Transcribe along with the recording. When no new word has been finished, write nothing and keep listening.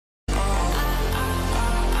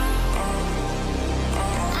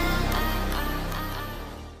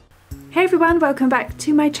everyone, welcome back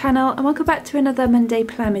to my channel and welcome back to another Monday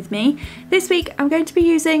plan with me. This week I'm going to be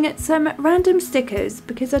using some random stickers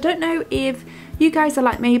because I don't know if you guys are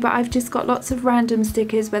like me, but I've just got lots of random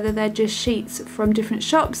stickers, whether they're just sheets from different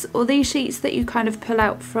shops or these sheets that you kind of pull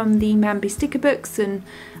out from the Mambi sticker books and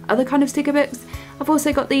other kind of sticker books. I've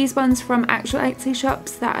also got these ones from actual Etsy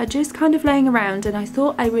shops that are just kind of laying around, and I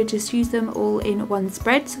thought I would just use them all in one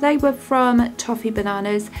spread. So they were from Toffee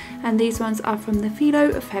Bananas and these ones are from the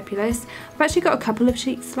Philo Fabulous. I've actually got a couple of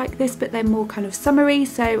sheets like this, but they're more kind of summery,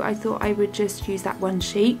 so I thought I would just use that one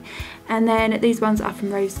sheet. And then these ones are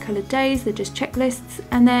from Rose Coloured Days, they're just checklists.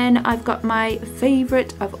 And then I've got my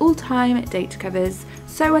favourite of all time date covers.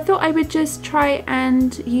 So I thought I would just try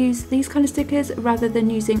and use these kind of stickers rather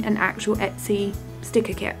than using an actual Etsy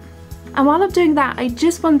sticker kit. And while I'm doing that, I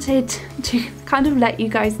just wanted to kind of let you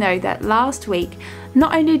guys know that last week,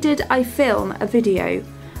 not only did I film a video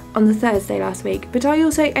on the Thursday last week, but I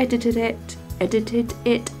also edited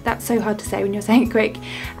it, that's so hard to say when you're saying it quick,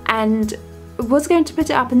 and was going to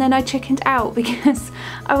put it up and then I chickened out because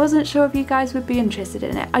I wasn't sure if you guys would be interested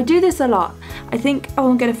in it. I do this a lot. I think,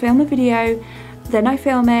 oh, I'm going to film a video, then I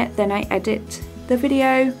film it, then I edit the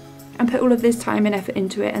video and put all of this time and effort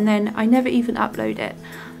into it, and then I never even upload it.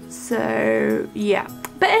 So yeah,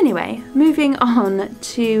 but anyway, moving on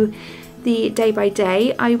to the day by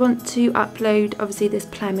day, I want to upload obviously this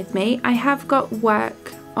plan with me. I have got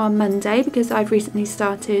work on Monday because I've recently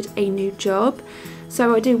started a new job.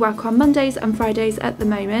 So I do work on Mondays and Fridays at the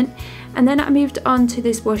moment. And then I moved on to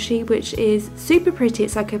this washi, which is super pretty.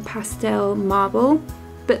 It's like a pastel marble,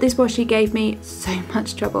 but this washi gave me so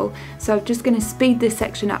much trouble. So I'm just gonna speed this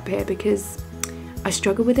section up here because I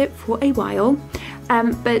struggled with it for a while.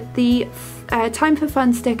 But the Time for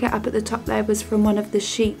Fun sticker up at the top there was from one of the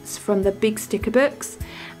sheets from the big sticker books.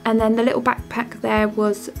 And then the little backpack there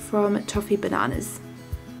was from Toffee Bananas.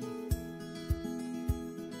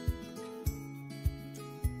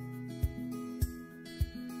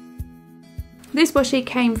 This washi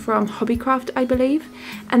came from Hobbycraft, I believe,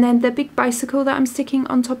 and then the big bicycle that I'm sticking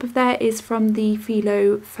on top of there is from the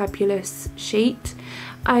Philo Fabulous sheet.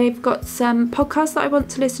 I've got some podcasts that I want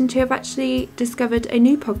to listen to. I've actually discovered a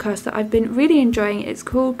new podcast that I've been really enjoying. It's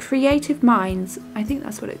called Creative Minds, I think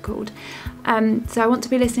that's what it's called. So I want to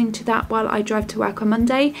be listening to that while I drive to work on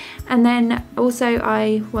Monday, and then also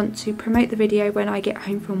I want to promote the video when I get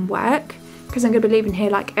home from work, because I'm going to be leaving here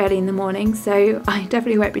like early in the morning, so I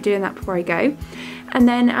definitely won't be doing that before I go. And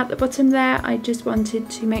then at the bottom there, I just wanted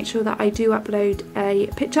to make sure that I do upload a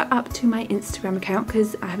picture up to my Instagram account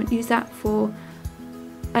because I haven't used that for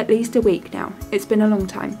at least a week now. It's been a long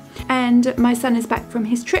time. And my son is back from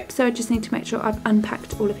his trip, so I just need to make sure I've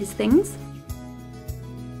unpacked all of his things.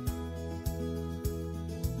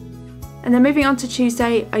 And then moving on to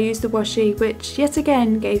Tuesday, I used the washi, which yet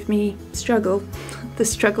again gave me struggle. The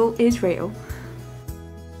struggle is real.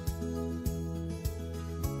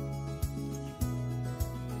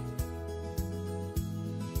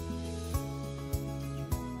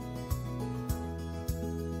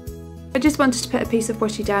 I just wanted to put a piece of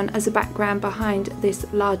washi down as a background behind this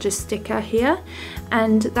larger sticker here,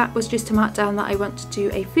 and that was just to mark down that I want to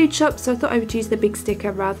do a food shop, so I thought I would use the big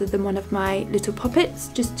sticker rather than one of my little poppets,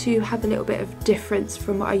 just to have a little bit of difference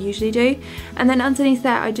from what I usually do. And then underneath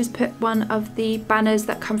there I just put one of the banners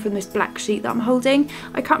that come from this black sheet that I'm holding.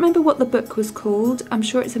 I can't remember what the book was called, I'm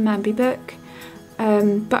sure it's a Mambi book,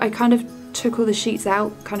 but I kind of took all the sheets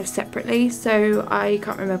out kind of separately, so I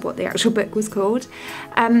can't remember what the actual book was called.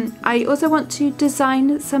 I also want to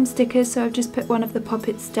design some stickers, so I've just put one of the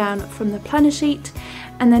poppets down from the planner sheet,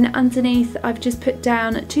 and then underneath I've just put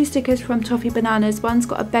down two stickers from Toffee Bananas. One's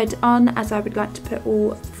got a bed on, as I would like to put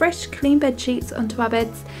all fresh clean bed sheets onto our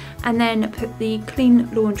beds, and then put the clean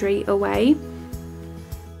laundry away.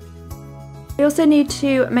 I also need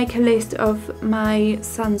to make a list of my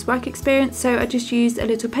son's work experience, so I just used a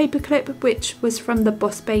little paper clip which was from the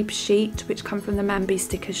Boss Babe sheet, which come from the Mambi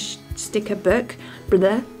sticker book.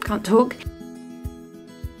 Blah, can't talk.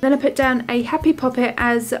 Then I put down a happy poppet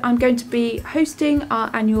as I'm going to be hosting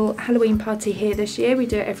our annual Halloween party here this year. We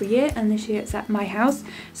do it every year, and this year it's at my house.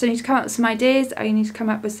 So I need to come up with some ideas, I need to come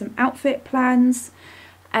up with some outfit plans,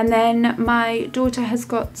 and then my daughter has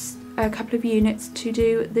got a couple of units to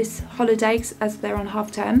do this holiday as they're on half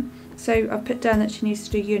term, so I've put down that she needs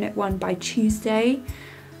to do unit 1 by Tuesday,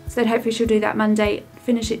 so then hopefully she'll do that Monday,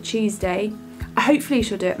 finish it Tuesday. Hopefully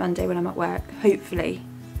she'll do it Monday when I'm at work, hopefully.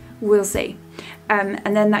 we'll see.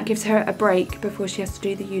 And then that gives her a break before she has to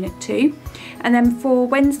do the unit 2. And then for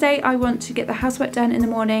Wednesday, I want to get the housework done in the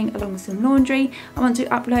morning along with some laundry. I want to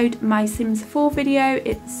upload my Sims 4 video.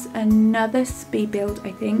 It's another speed build,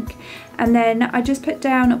 I think. And then I just put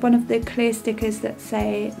down one of the clear stickers that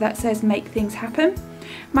says make things happen.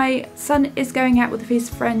 My son is going out with his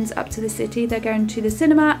friends up to the city. They're going to the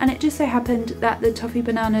cinema, and it just so happened that the Toffee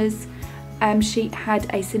Bananas sheet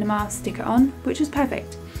had a cinema sticker on, which was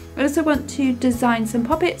perfect. I also want to design some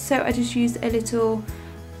poppets, so I just used a little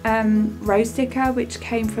rose sticker which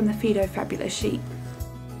came from the Fido Fabulous sheet.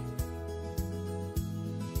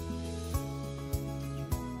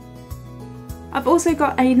 I've also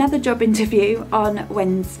got another job interview on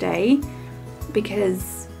Wednesday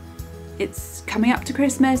because it's coming up to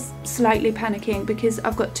Christmas, slightly panicking because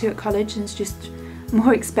I've got 2 at college and it's just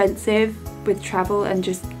more expensive with travel and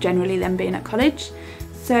just generally them being at college.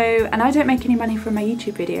 So, and I don't make any money from my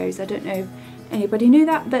YouTube videos. I don't know if anybody knew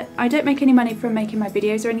that, but I don't make any money from making my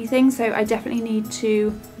videos or anything, so I definitely need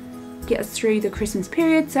to get us through the Christmas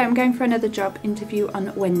period. So I'm going for another job interview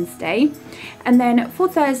on Wednesday. And then for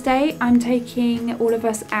Thursday, I'm taking all of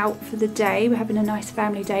us out for the day. We're having a nice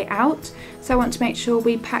family day out. So I want to make sure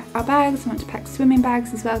we pack our bags. I want to pack swimming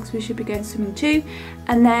bags as well because we should be going swimming too.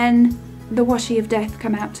 And then the washi of death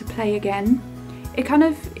come out to play again.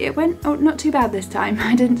 It went not too bad this time.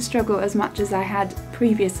 I didn't struggle as much as I had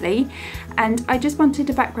previously, and I just wanted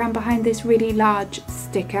a background behind this really large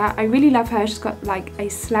sticker. I really love her. She's got like a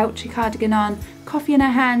slouchy cardigan on, coffee in her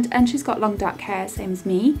hand, and she's got long dark hair, same as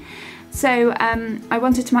me. So I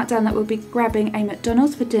wanted to mark down that we'll be grabbing a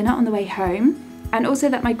McDonald's for dinner on the way home, and also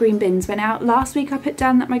that my green bins went out. Last week I put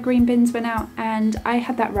down that my green bins went out and I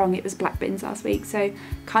had that wrong. It was black bins last week, so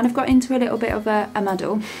kind of got into a little bit of a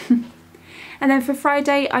muddle. And then for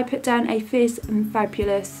Friday, I put down a Fierce and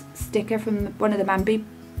Fabulous sticker from one of the Mambi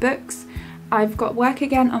books. I've got work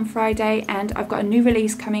again on Friday and I've got a new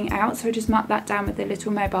release coming out, so I just marked that down with a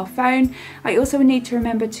little mobile phone. I also need to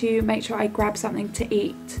remember to make sure I grab something to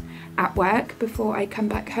eat at work before I come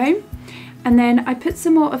back home. And then I put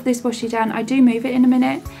some more of this washi down. I do move it in a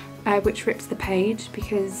minute, which rips the page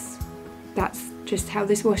because that's just how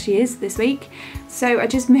this washi is this week. So I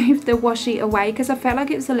just moved the washi away because I felt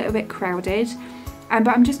like it was a little bit crowded. But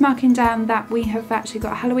I'm just marking down that we have actually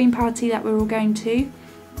got a Halloween party that we're all going to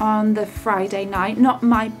on the Friday night. Not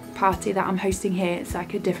my party that I'm hosting here, it's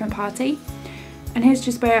like a different party. And here's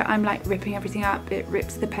just where I'm like ripping everything up. It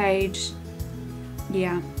rips the page.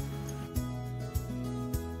 Yeah.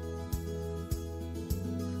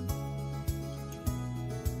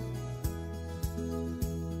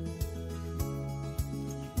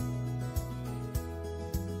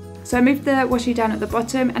 So I moved the washi down at the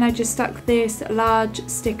bottom and I just stuck this large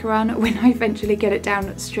sticker on when I eventually get it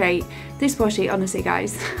down straight. This washi, honestly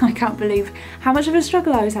guys, I can't believe how much of a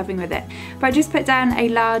struggle I was having with it. But I just put down a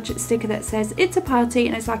large sticker that says it's a party,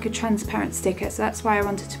 and it's like a transparent sticker, so that's why I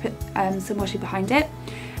wanted to put some washi behind it.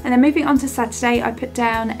 And then moving on to Saturday, I put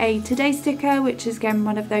down a today sticker, which is again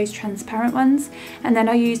one of those transparent ones. And then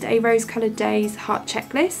I used a rose coloured days heart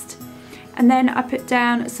checklist. And then I put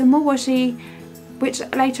down some more washi, which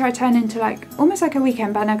later I turned into like almost like a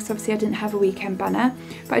weekend banner, because obviously I didn't have a weekend banner,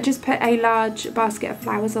 but I just put a large basket of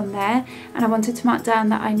flowers on there. And I wanted to mark down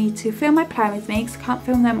that I need to film my plan with me because I can't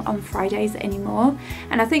film them on Fridays anymore.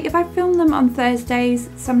 And I think if I film them on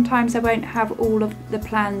Thursdays, sometimes I won't have all of the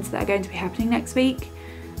plans that are going to be happening next week.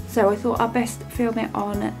 So I thought I'd best film it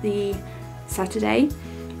on the Saturday.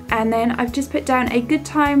 And then I've just put down a good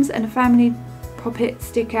times and a family poppet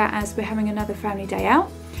sticker as we're having another family day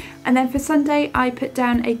out. And then for Sunday, I put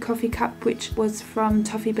down a coffee cup, which was from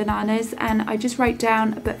Toffee Bananas, and I just wrote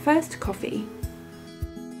down, but first coffee.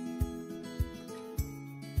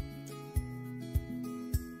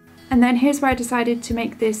 And then here's where I decided to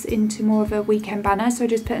make this into more of a weekend banner, so I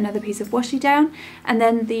just put another piece of washi down, and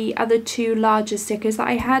then the other 2 larger stickers that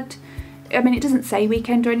I had, I mean it doesn't say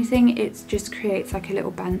weekend or anything, it just creates like a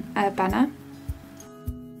little banner.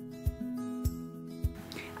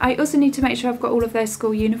 I also need to make sure I've got all of their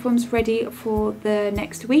school uniforms ready for the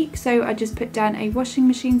next week, so I just put down a washing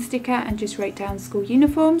machine sticker and just wrote down school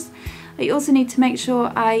uniforms. I also need to make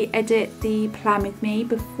sure I edit the plan with me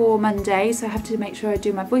before Monday, so I have to make sure I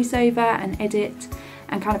do my voiceover and edit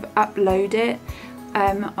and kind of upload it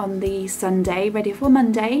on the Sunday, ready for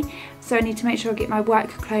Monday. So I need to make sure I get my work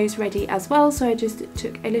clothes ready as well, so I just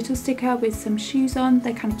took a little sticker with some shoes on.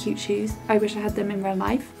 They're kind of cute shoes. I wish I had them in real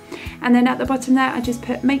life. And then at the bottom there I just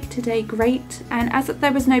put make today great, and as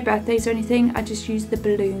there was no birthdays or anything, I just used the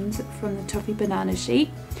balloons from the Toffee Banana sheet.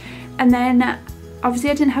 And then obviously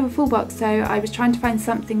I didn't have a full box, so I was trying to find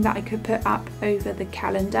something that I could put up over the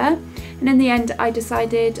calendar, and in the end I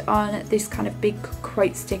decided on this kind of big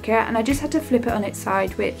quote sticker, and I just had to flip it on its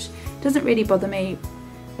side, which doesn't really bother me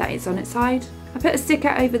that it's on its side. I put a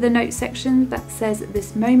sticker over the notes section that says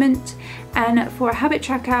this moment, and for a habit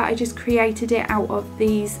tracker I just created it out of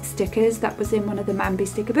these stickers that was in one of the Mambi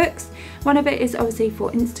sticker books. One of it is obviously for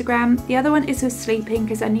Instagram, the other one is for sleeping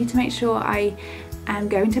because I need to make sure I am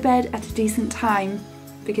going to bed at a decent time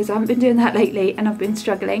because I haven't been doing that lately and I've been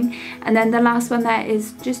struggling. And then the last one there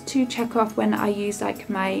is just to check off when I use like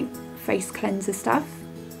my face cleanser stuff.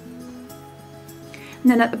 And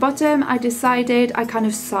then at the bottom I decided, I kind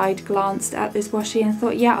of side glanced at this washi and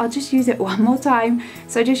thought, yeah, I'll just use it one more time.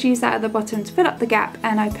 So I just used that at the bottom to fill up the gap,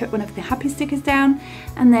 and I put one of the happy stickers down,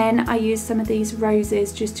 and then I used some of these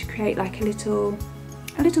roses just to create like a little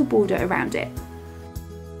border around it.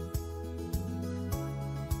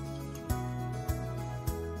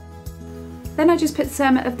 Then I just put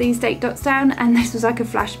some of these date dots down, and this was like a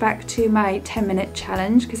flashback to my 10-minute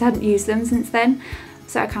challenge because I hadn't used them since then.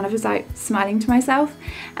 So I kind of was like smiling to myself.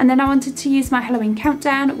 And then I wanted to use my Halloween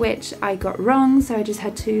countdown, which I got wrong, so I just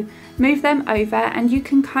had to move them over, and you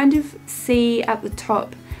can kind of see at the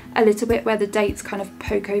top a little bit where the dates kind of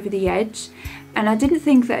poke over the edge. And I didn't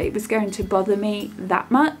think that it was going to bother me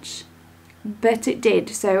that much, but it did.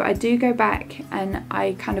 So I do go back and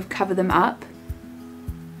I kind of cover them up.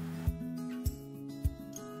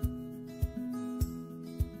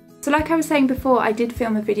 So like I was saying before, I did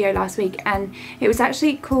film a video last week, and it was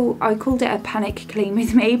actually cool. I called it a panic clean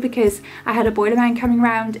with me because I had a boiler man coming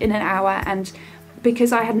round in an hour, and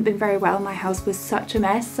because I hadn't been very well, my house was such a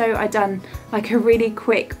mess. So I done like a really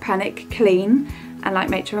quick panic clean and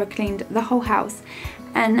like made sure I cleaned the whole house.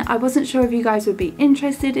 And I wasn't sure if you guys would be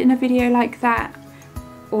interested in a video like that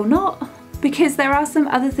or not, because there are some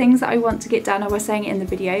other things that I want to get done. I was saying it in the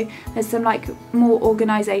video, there's some like more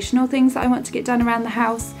organisational things that I want to get done around the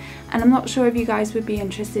house, and I'm not sure if you guys would be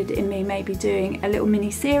interested in me maybe doing a little mini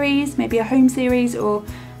series, maybe a home series or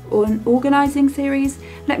an organising series.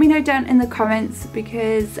 Let me know down in the comments,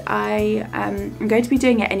 because I'm going to be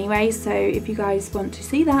doing it anyway, so if you guys want to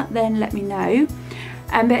see that, then let me know.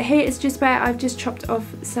 But here is just where I've just chopped off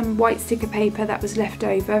some white sticker paper that was left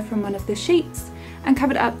over from one of the sheets and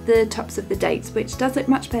covered up the tops of the dates, which does look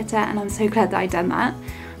much better, and I'm so glad that I done that.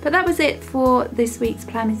 But that was it for this week's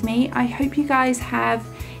Plan With Me. I hope you guys have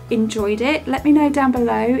enjoyed it. Let me know down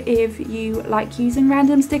below if you like using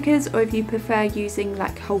random stickers or if you prefer using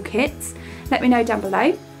like whole kits. Let me know down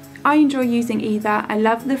below. I enjoy using either. I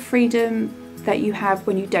love the freedom that you have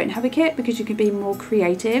when you don't have a kit because you can be more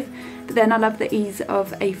creative, but then I love the ease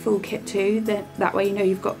of a full kit too. That way you know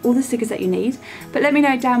you've got all the stickers that you need. But let me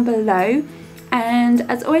know down below. And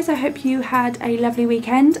as always, I hope you had a lovely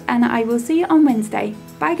weekend, and I will see you on Wednesday.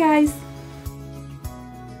 Bye guys!